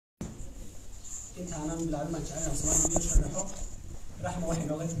انت انا من العلماء جعلنا صومالي بيشرحوا رحمه واحد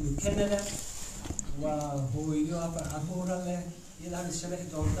لغه من كندا وهو يوافق عفورة له يلعب الشبه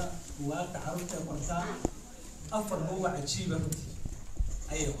دولتا وقت عروضة قرطان أفر بوغ عجيبة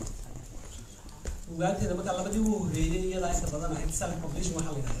أيوة buugaagteeda marka labadii uu horeeyay iyada inta badan ay self publishing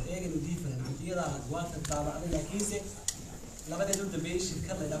waxa la yiraahdo eegana diifan iyada waxa taabacday laakiinse labadii u dambeeyay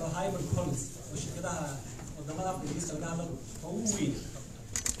shirkad la yiraahdo Hyper Collins oo shirkadaha wadamada Afingiriiska laga hadlo oo u weyn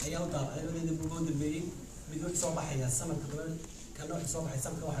ayaa u taabacday labadii buug oo dambeeyay mid wuxuu soo baxaya sanadka kana wuxuu soo baxay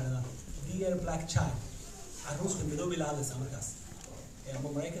sanadka waxa la yiraahdo Dear Black Child carruurta midoobi la hadlaysa markaas ee ama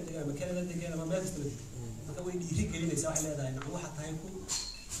Mareykanka ama Kanada degan ama meel kasta marka way dhiiri gelinaysaa waxay leedahay waxa tahay ku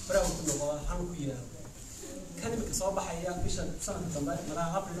براو كله وحنو كيا كلمة صباح يا مش سنة تمام مرة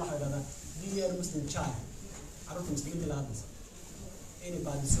قبل نوع هذا ديار مسلم شاي عرفت مسلمين العادة إني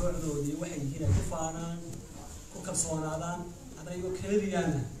بعد سؤال دي واحد هنا كفانا وكم صوانادان هذا يو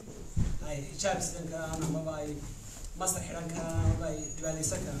كريانا هاي شاب سلك أنا ما باي مصر حرانك ما باي دبالي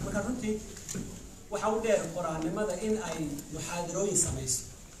سكر ما كرنتي وحاول ده القرآن لماذا إن أي محاضرين سميس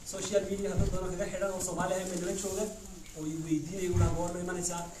سوشيال ميديا هذا ضمن كذا حران وصومالي هم من شغله ويديني يقول أنا بقول له ما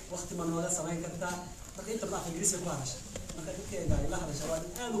نسى وقت ما نوضع سماين كذا لكن أنت بقى في إنجليزي كوارش لكن كذا قاعد لا هذا شوال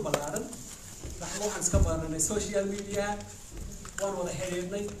أنا وبلارن راح نروح نسكبر من السوشيال ميديا وأنا وضع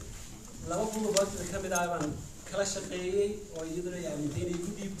حيرني لو أقول وقت الكلام ده أيضا كلا شقي ويقدر يعني تاني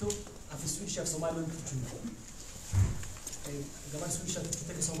يكتبته في السويش في سومالي من كتشوم قبل السويش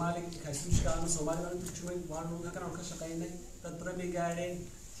تك سومالي كسويش كانوا سومالي من كتشوم وأنا كانوا كشقينا تدربي قاعدين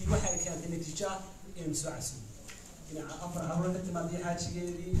في واحد كانت النتيجة إنسوعسي يعني أفر عمرنا تمادي حاجة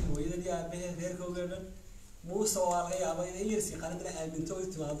كذي وإذا دي أبيه غير كوجر مو سوال غير أبغى يرسي قارن لنا من توي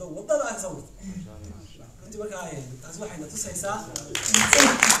تماده وضل أحسن كنت بقى أسمع حنا تسعة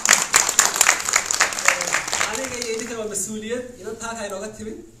أنا جاي يدك المسؤولية إذا تاك هاي لغة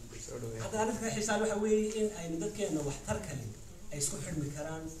تبين حتى أنا فكر حساب حوي إن أي ندك إنه وحتر كلام أي سكون حلم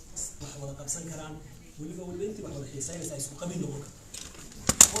كران وحوض قبسان كران واللي هو البنت وحوض حسين أي سكون قبيل نوك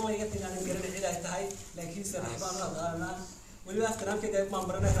والله يقتني أنا مقرن عيلة تاي لكن سر رحمة رooda أنا واللي أفتكر أنا كده ما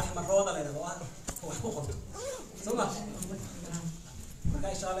مرنا رحمة رooda لنا هو حقوق سمع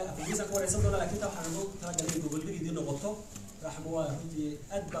ما شاء الله أفيزا كويس صدقنا لكن طبعا نقول ترى جالين جوجل بيجي دي نقطة رحمة وهدي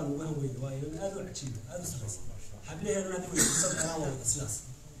أدبا وهم وين وايد أدو عجيب أدو سرس حبليه أنا نادي ولا صدق أنا ولا أسلاس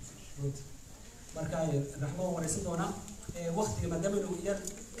مركاي رحمة ورئيس صدقنا وقت ما دام إنه ير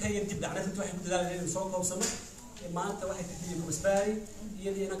كي تبدأ على فتوى حد دلالة صوت وصمت ما أنت واحد تدي كوسباري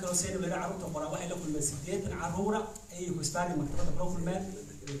يدي أنا كروسين ولا عروض قرا واحد لكل مسجد عرورة أي كوسباري مكتبة بروف المال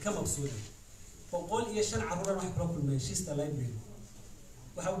كم مقصود فقول يشان عرورة واحد بروف المال شيستا لايبرري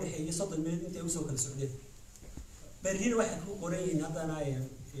وحاول يحيي صوت المال أنت يوصل كالسعودية برين واحد قرين هذا أنا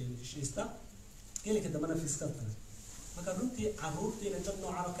شيستا قال لك ده أنا في سكتنا ما كرنتي عرورتي نتبنو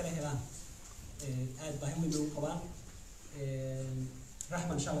عرق كله الآن قاعد بهم إنه طبعا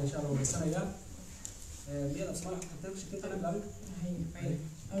رحمة إن شاء الله والسنة يا ميلا اسمع كتاب شكلت أنا بلعب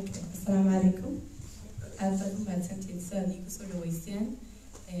أوكي السلام عليكم أفضل ما تنتي سادي كسر ويسين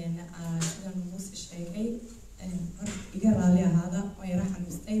شغل نص الشيء يقرأ لي هذا ويروح على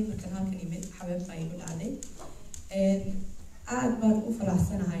المستيب لكن هذا كلمة حبيب يقول عليه عاد بار أفرح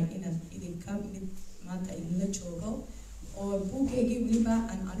سنة هاي إن إذا كم ما تقول شوقه وبوك يجيب لي بقى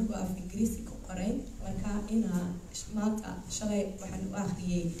أنا أفingiriis qoray marka ina maanta shalay waxaan u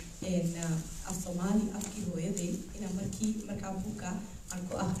akhriyay af Soomaali afkii hooyaday ina marka buuga aan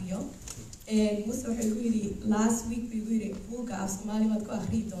ku akhriyo Muuse wuxuu igu yiri last week igu yiri buuga af Soomaali waad ku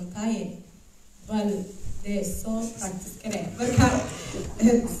akhriyi doontaaye bal de soo practice kare marka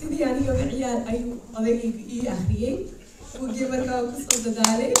sidii aniga ciyaar ayuu odaygu ii akhriyay buugii marka ku soo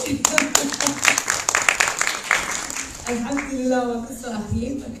dadaalay الحمد لله وكسر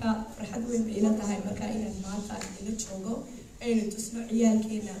أخير مكا فرحت وين بإله تهاي مكا إلى المعطى إلى تشوجو إلى تسمع عيال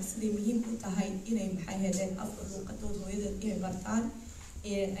كنا سليمين كتهاي إلى محاهدين أفضل وقتود ويدا إلى برتان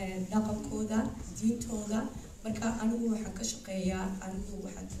إلى نقب كودا دين تودا مكا أنا وحق شقيا أنا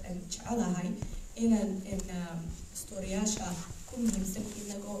وحد شعلا هاي إلى إن ستورياشا كل نمسك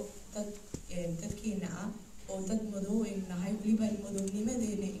إنه تذكينا أو تدمدو إن هاي بليبا المدن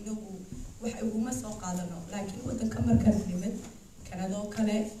لماذا إنه waxay ugu soo qaadano laakiin wadanka markaan nimid Kanada oo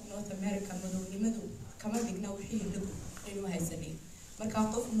kale North America madownimadu kama digna wixii dib inuu haysanay marka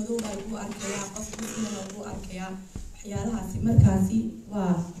qof madow baa lagu arkayaa qof muslim lagu arkayaa waxyaalahaasi markaasi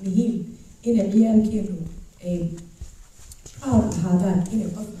waa muhiim in ciyaalkeenu ay ahaadaan inay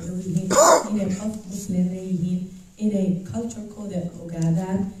qof madow yihiin inay qof muslim yihiin inay culture-kooda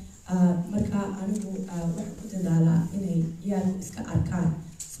ogaadaan marka anigu wax ku dadaalaa inay ciyaalku iska arkaan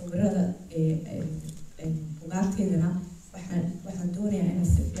sawirada buugaagteedana waxaan doonayaa inaan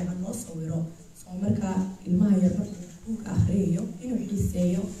si fiican loo sawiro oo markaa ilmaha yar markuu buug akhriyayo inuu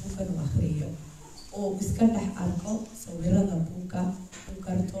xiiseeyo buuggan uu akhriyayo oo iska dhex arko sawirada buugga uu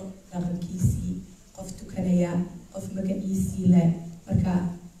garto dhaqankiisii qof tukanaya qof magaciisii leh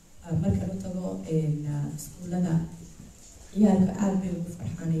markaan u tago iskuullada ciyaalka aad bay ugu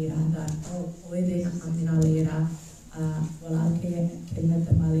farxaan ay yidhaahdaan oo hooyadeyna aaminaa la yidhaa walaalkay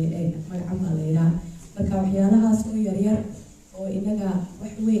kelmada magaca maa la yidhaa marka waxyaalahaas oo yaryar oo inaga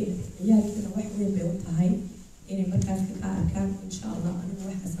wax weyn ciyaalkiina wax weyn bay u tahay inay markaas ka arkaan insha allah anigu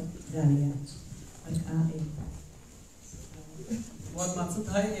waxaasaan ku dadaalayaa marka waad mahadsan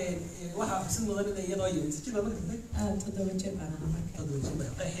tahay waxaa xusid mudan inay iyadoo jir baa marka tagtay 7 jir baan ahaa marka 7 jir baa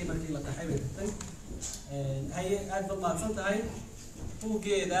qeexii markii la qaxay bay tagtay haye aad baad mahadsan tahay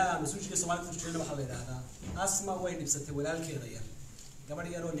buuggeeda ama suujiga Soomaaliga turjumada waxaa la yidhaahdaa asma way dhibsatay walaalkeeda yar gabadh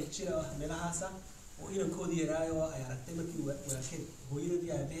yar oo 6 jir ah meelahaasa oo inankoodii yaraayo ay aragtay markii walaalkeed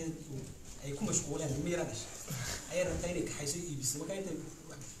hooyadii aabeed ay ku mashquuleen ilmo yar dhashay ayay rabtay inay kaxayso iibso marka intay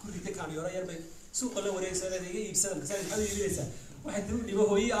ku riday kaamiyoro yar bay suuqa la wareegsanay iga iibsadan kasay maxay iibinaysaa waxay dib dhibo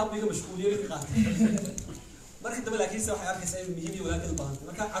hooyadii aabiga mashquuliyay ka qaatay marka dambe laakiin waxay arkaysaa in muhiim iyo walaalkeed baahantay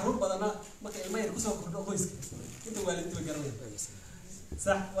marka carruur badana marka ilmo yar ku soo kordho qoyska inta waalidku way garanayaan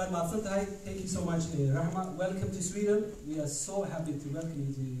صح وما صدقها thank you so much Raxma welcome to Sweden we are so happy to welcome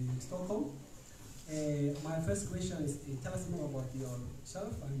you to Stockholm my first question is tell us more about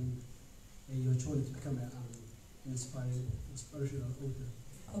yourself and your journey to become an inspirational author.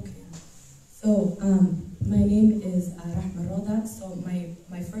 Okay, so my name is Raxma Rooda. So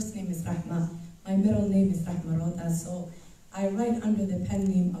my first name is Raxma. My middle name is Raxma Rooda. So I write under the pen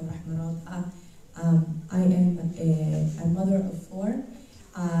name of Raxma Rooda. I am a mother of 4.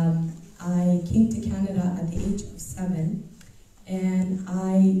 I came to Canada at the age of 7, and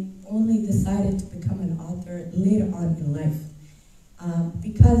I only decided to become an author later on in life.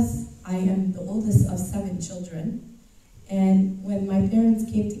 Because I am the oldest of 7 children, and when my parents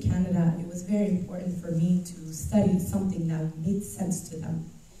came to Canada, it was very important for me to study something that made sense to them.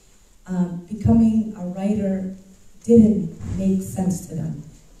 Becoming a writer didn't make sense to them.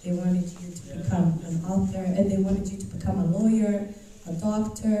 They wanted you to become an author, and they wanted you to become a lawyer, a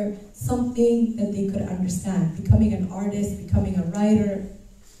doctor, something that they could understand. Becoming an artist, becoming a writer,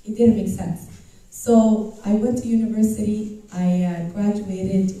 it didn't make sense. So I went to university. I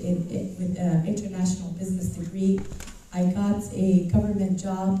graduated with an international business degree. I got a government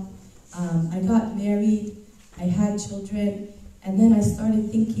job. I got married. I had children. And then I started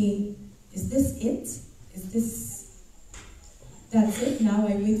thinking, is this it? That's it? Now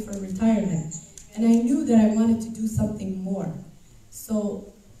I wait for retirement. And I knew that I wanted to do something more. So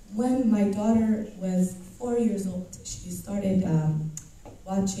when my daughter was 4 years old, she started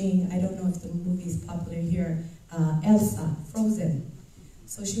watching, I don't know if the movie is popular here, Elsa, Frozen.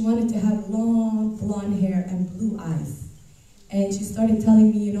 So she wanted to have long blonde hair and blue eyes. And she started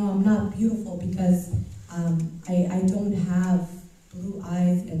telling me, you know, I'm not beautiful because I don't have blue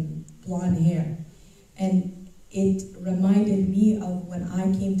eyes and blonde hair. And it reminded me of when I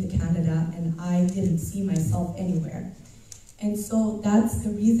came to Canada and I didn't see myself anywhere. And so that's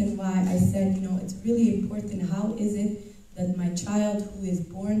the reason why I said, you know, it's really important. How is it that my child who is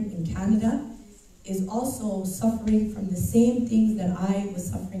born in Canada is also suffering from the same things that I was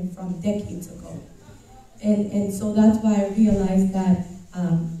suffering from decades ago? And so that's why I realized that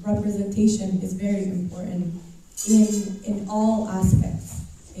representation is very important in all aspects,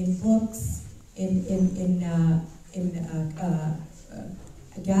 in books, in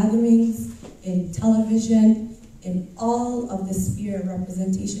gatherings, in television. In all of the sphere,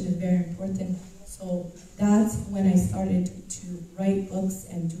 representation is very important. So that's when I started to write books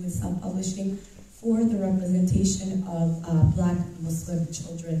and do self-publishing for the representation of Black Muslim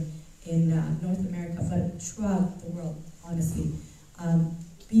children in North America, but throughout the world, honestly.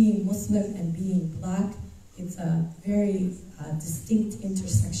 Being Muslim and being Black, it's a very distinct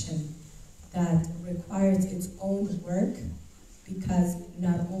intersection that requires its own work, because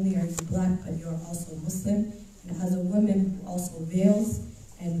not only are you Black, but you're also Muslim. And as a woman who also veils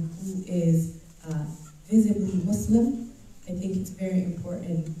and who is visibly Muslim, I think it's very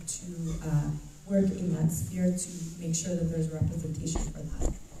important to work in that sphere to make sure that there's representation for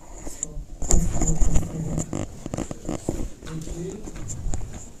that. So that's thank you.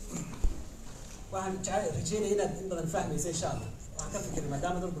 waxaan rajeynaya inaad in badan fahmaysa insha allah waxaan ka fikiray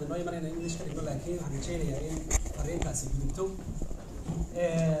maadaama dad badan noo imanayna English ka dhigno laakiin waxaan rajeynayaa in fariintaasi gudubto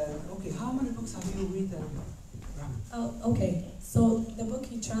okay how many books have you read Oh, okay. So the book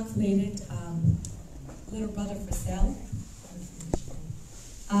he translated, Little Brother for Sale,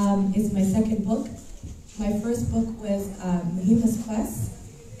 is my second book. My first book was Muhima's Quest,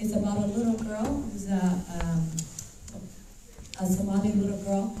 It's about a little girl who's a Somali little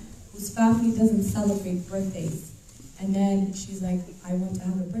girl whose family doesn't celebrate birthdays. And then she's like, I want to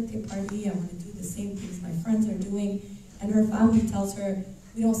have a birthday party, I want to do the same things my friends are doing. And her family tells her,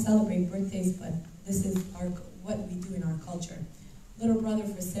 we don't celebrate birthdays, but this is what we do in our culture. Little Brother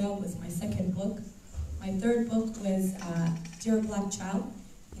for Sale was my second book. My third book was Dear Black Child.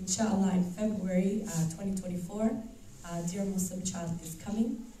 Inshallah, in February 2024, Dear Muslim Child is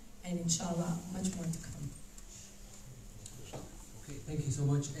coming, and inshallah, much more to come. Okay, thank you so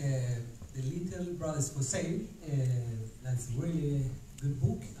much. The Little Brothers for Sale, that's really good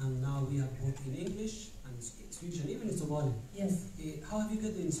book, and now we have both in English and Swedish and even in Somali. Yes. How have you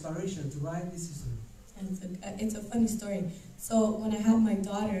got the inspiration to write this history? It's a funny story. So when I had my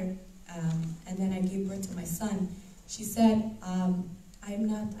daughter, and then I gave birth to my son, she said, I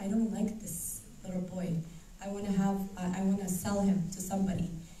don't like this little boy. I want to sell him to somebody.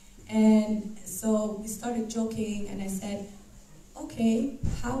 And so we started joking, and I said, okay,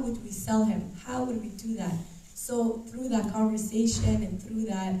 how would we sell him? How would we do that? So through that conversation and through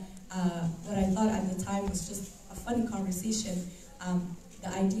that, what I thought at the time was just a funny conversation, the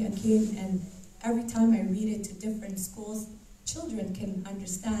idea came, and every time I read it to different schools, children can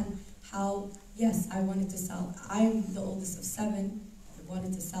understand how, yes, I wanted to sell. I'm the oldest of 7. I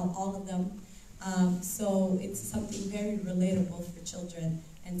wanted to sell all of them. So it's something very relatable for children.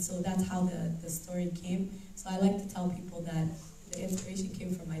 And so that's how the story came. So I like to tell people that the inspiration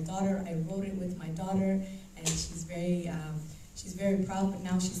came from my daughter. I wrote it with my daughter, and she's very proud, but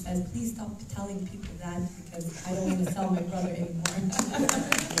now she says, please stop telling people that, because I don't want to sell my brother anymore.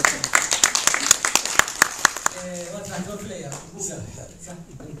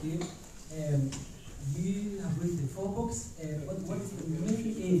 Thank you. You have written 4 books. What is the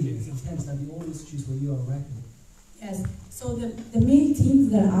main areas and themes that you always choose when you are writing? Yes, so the main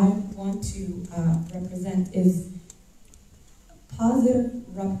themes that I want to represent is positive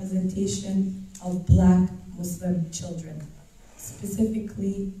representation of Black Muslim children,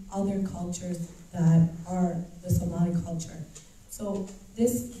 specifically other cultures that are the Somali culture. So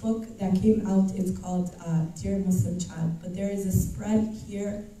this book that came out is called Dear Muslim Child, but there is a spread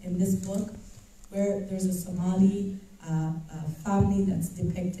here in this book where there's a Somali family that's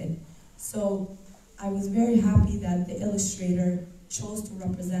depicted. So I was very happy that the illustrator chose to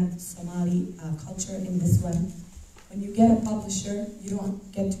represent Somali culture in this one. When you get a publisher, you don't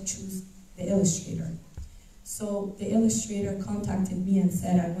get to choose the illustrator. So the illustrator contacted me and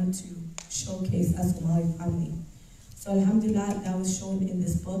said, I want to showcase a Somali family. So alhamdulillah, that was shown in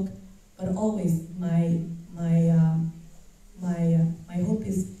this book, but always my hope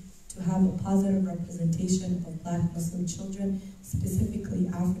is to have a positive representation of Black Muslim children, specifically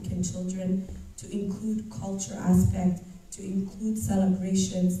African children, to include culture aspect, to include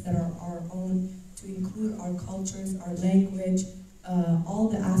celebrations that are our own, to include our cultures, our language, all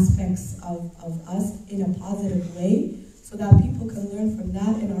the aspects of us in a positive way, so that people can learn from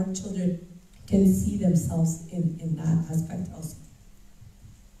that and our children can see themselves in that aspect also.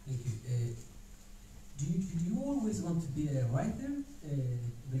 Thank you. Did you always want to be a writer?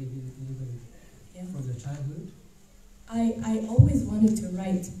 Maybe even from your childhood? I always wanted to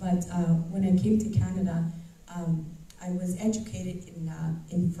write, but when I came to Canada, I was educated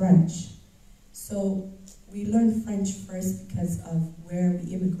in French. So we learned French first because of where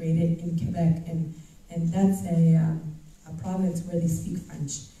we immigrated in Quebec, and that's a province where they speak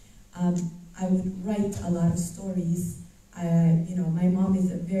French. I would write a lot of stories. My mom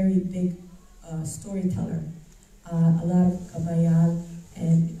is a very big storyteller. A lot of kabayal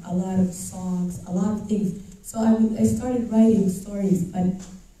and a lot of songs, a lot of things. So I started writing stories, but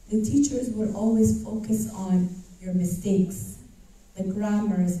the teachers would always focus on your mistakes. The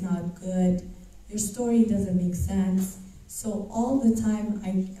grammar is not good. Your story doesn't make sense. So all the time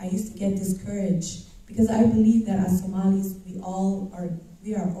I used to get discouraged, because I believe that as Somalis, we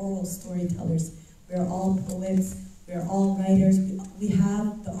are oral storytellers. We are all poets. We are all writers. We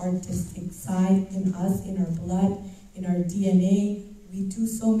have the artistic side in us, in our blood, in our DNA. We do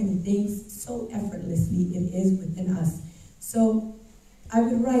so many things so effortlessly. It is within us. So I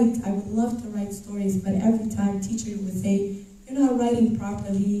would love to write stories, but every time teacher would say, you're not writing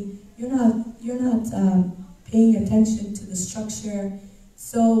properly, you're not paying attention to the structure.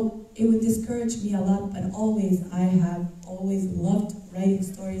 So it would discourage me a lot, but I have always loved writing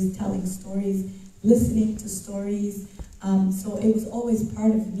stories, telling stories, listening to stories. So it was always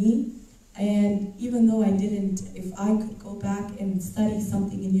part of me. And even though I didn't, if I could go back and study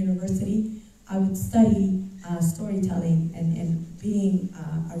something in university, I would study storytelling and being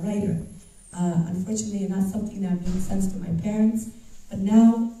a writer. Unfortunately, not something that made sense to my parents, But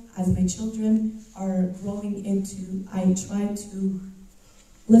now, as my children are growing into, I try to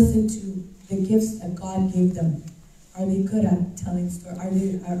listen to the gifts that God gave them. Are they good at telling stories?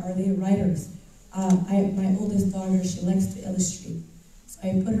 Are they writers? My oldest daughter, she likes to illustrate. So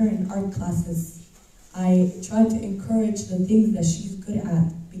I put her in art classes. I try to encourage the things that she's good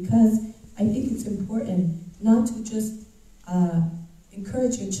at, because I think it's important not to just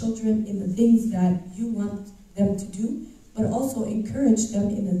encourage your children in the things that you want them to do, but also encourage them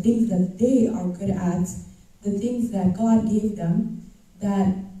in the things that they are good at, the things that God gave them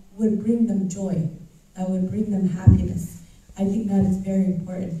that would bring them joy, that would bring them happiness. I think that is very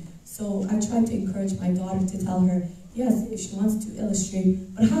important. So I try to encourage my daughter to tell her, yes, if she wants to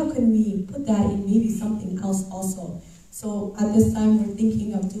illustrate, but how can we put that in maybe something else also? So at this time we're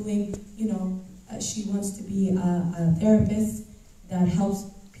thinking of doing, she wants to be a therapist that helps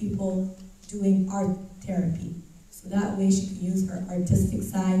people doing art therapy. So that way she can use her artistic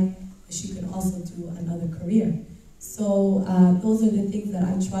side, but she can also do another career. So those are the things that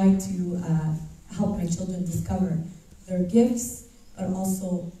I try to help my children discover. Their gifts, but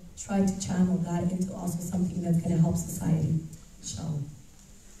also try to channel that into also something that's going to help society. Inshallah.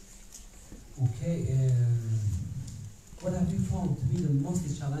 Okay, what have you found to be the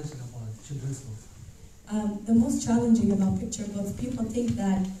most challenging about children's books? The most challenging about picture books, people think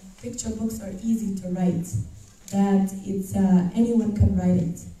that picture books are easy to write, that it's anyone can write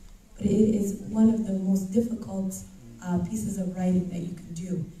it, but it is one of the most difficult pieces of writing that you can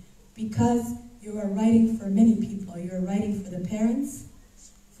do, because you are writing for many people. You're writing for the parents,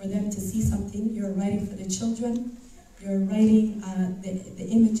 for them to see something. You're writing for the children. You're writing, the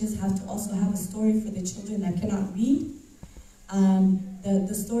images have to also have a story for the children that cannot read.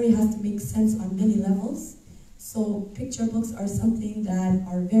 The story has to make sense on many levels. So picture books are something that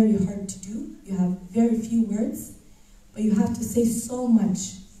are very hard to do. You have very few words, but you have to say so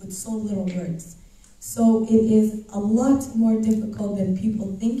much with so little words. So it is a lot more difficult than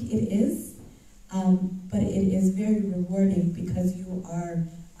people think it is, but it is very rewarding because you are,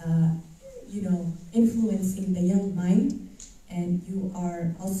 influencing the young mind, and you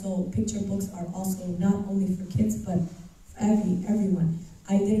are also, picture books are also not only for kids, but for everyone.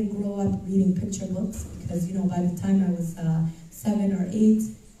 I didn't grow up reading picture books because, by the time I was 7 or 8,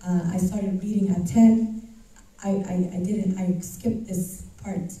 I started reading at 10. I skipped this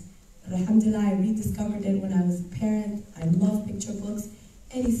part. But alhamdulillah, I rediscovered it when I was a parent. I love picture books.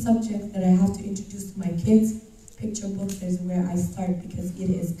 Any subject that I have to introduce to my kids, picture books is where I start because it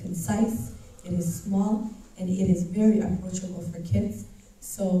is concise, it is small, and it is very approachable for kids.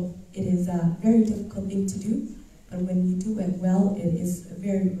 So it is a very difficult thing to do, but when you do it well, it is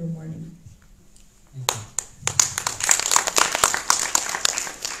very rewarding.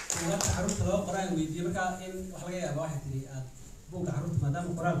 buugaagta carruurta loo qoraan weydiiyey markaa in wax laga yaaba waxay tidhi aad buugga carruurta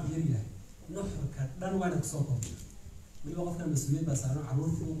maadaama qoraalku yar yahay nuxurka dhan waa inaad kusoo koobto weliba qofkan mas-uuliyad baa saaran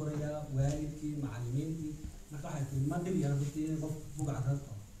carruurtii u qorayaa waalidkii macallimiintii marka waxay tidhi ma dhib yara runtii in qof buugga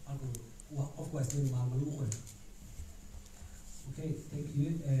carruurta qoro halka qofku waa isleeyahay maalmo lagu qoray. Okay, thank you.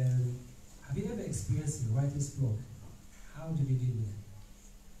 Have you ever experienced writer's block? How did you deal with it?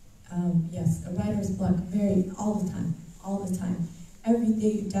 Yes, a writer's block, all the time. Every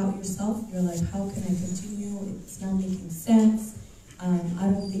day you doubt yourself. You're like, how can I continue? It's not making sense. I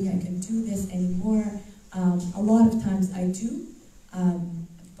don't think I can do this anymore. A lot of times I do,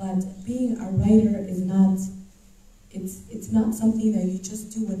 but being a writer is not, it's not something that you just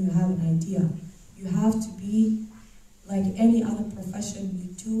do when you have an idea. You have to be like any other profession. You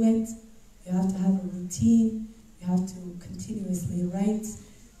do it. You have to have a routine. You have to continuously write.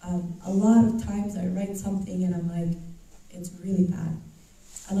 A lot of times I write something and I'm like, it's really bad.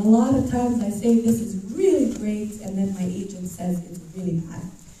 And a lot of times I say, this is really great, and then my agent says it's really bad.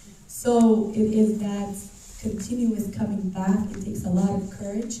 So it is that continuous coming back. It takes a lot of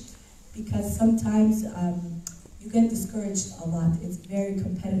courage, because sometimes you get discouraged a lot. It's very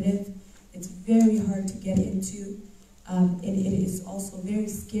competitive. It's very hard to get into. And it is also very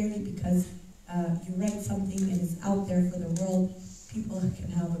scary because you write something and it's out there for the world. People can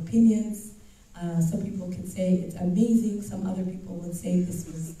have opinions. Some people can say it's amazing. Some other people would say this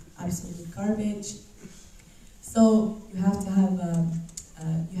was absolute garbage. So you have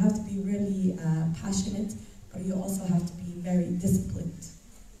to be really passionate, but you also have to be very disciplined.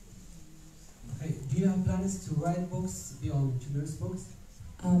 Okay. Do you have plans to write books beyond children's books?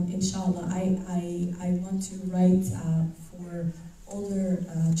 Inshallah, I want to write for older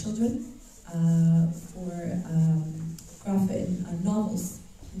children, for graphic novels,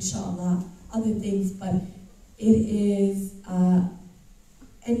 inshallah, other things, but it is,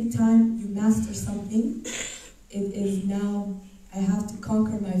 anytime you master something, it is now I have to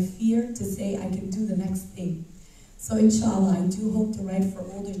conquer my fear to say I can do the next thing. So inshallah, I do hope to write for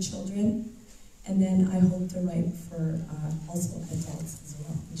older children, and then I hope to write for also adults as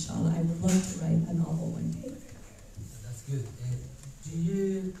well. Inshallah, I would love to write a novel one day. That's good. Do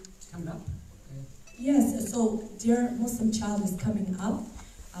you come up? Yes, so Dear Muslim Child is coming up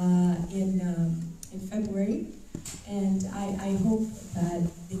in February, and I hope that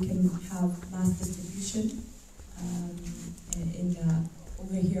they can have mass distribution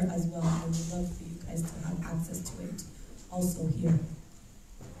over here as well. I would love for you guys to have access to it also here.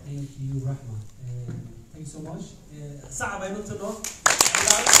 Thank you, Raxma. Thank you so much. صعب أن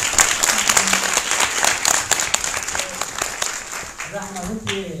نطلع. Raxma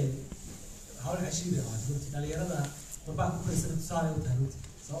runtii hawl cashiir ah runtii dhalinyarada qurbaha ku kaysan tusaale u tahay runtii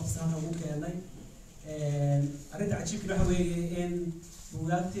sababta saana ugu keenay arrinta cajiibka waxa weeye in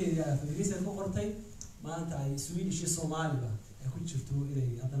buugaagteeda Afingiriis ku qortay maanta ay Swedish iyo Soomaaliba ay ku jirto inay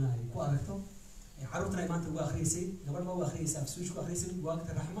hadana ay ku aragto carruurta ay maanta ugu akhriisay gabadha ugu akhriisay Swedish ku akhriisay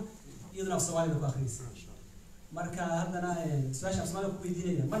buugaagta Raxma iyaduna Soomaaliba ku akhriisay marka hadana su'aasha Soomaaliga ku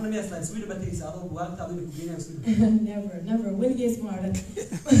weydiinayna marna ma yaslaan Swedish ma tagaysaa adoo buugaagta adoo ku geynaysaa Swedish never weligees ma arag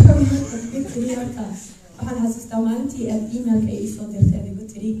waxaan xasuustaa maalintii aad emailka ii soo dirtay aad igu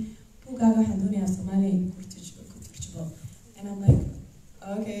tiri buugaaga waxaan doonayaa Soomaaliya in ku turjubo and I'm like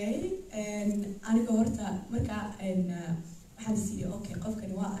okay and aniga horta marka waxaan isiri okay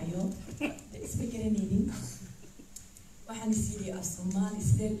qofkani waa ayo isma garanaynin waxaan isiri af Soomaali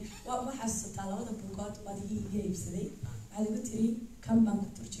sidee waa xasuustaa labada buugood baad iga iibsaday waxaad igu tiri kan baan ku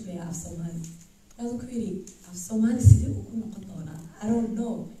turjubayaa af Soomaali waxaan ku yiri af Soomaali sidee uu ku noqon doonaa I don't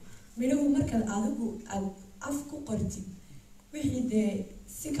know midhahu markaad adigu aad af ku qortid wixii dee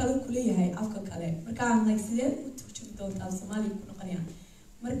si kale ku leeyahay afka kale marka aan like sidee u turjubi doontaa af Soomaali ku noqonaya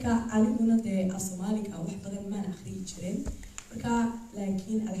marka aniguna dee af Soomaaliga wax badan maan akhriyi jirin marka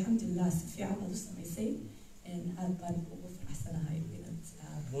laakiin alxamdulillah si fiican baad u samaysay aad baan ugu faraxsanahay inaad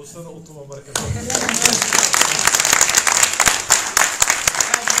موسى أطلب مركز.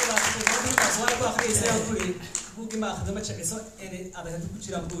 buugii ma akhrido shaqeyso inay adag ku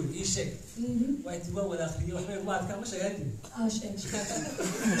jiraan buug ii sheeg waa intii wada akhriyo waxba ma adka ma sheegay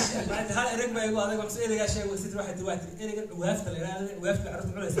بعد هاي رقم يقول هذا يقول إذا شيء وسيد واحد دواتر إذا قال وافت لا وافت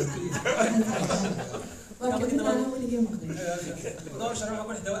عرفت على سنتين وكذا أنا أول يوم أخذ دور شرح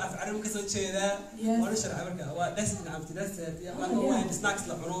أقول حدا أفعل مكسر شيء ذا وأنا شرح أمريكا ودرس نعم تدرس يعني هو سناكس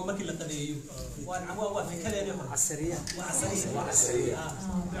لعنو ما كل القضية وأنا عمو في كذا يوم عسرية وعسرية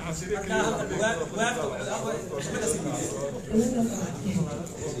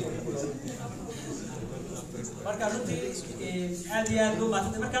marka runtii aad iyo aad loo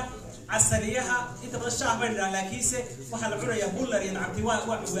maatay marka casariyaha inta badan shacab baan laakiinse waxa la cunayaa buller iyo nacamti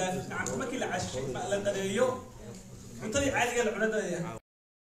waa nacamti markii la cashay la qadeeyo cuntadii caadiga la cunada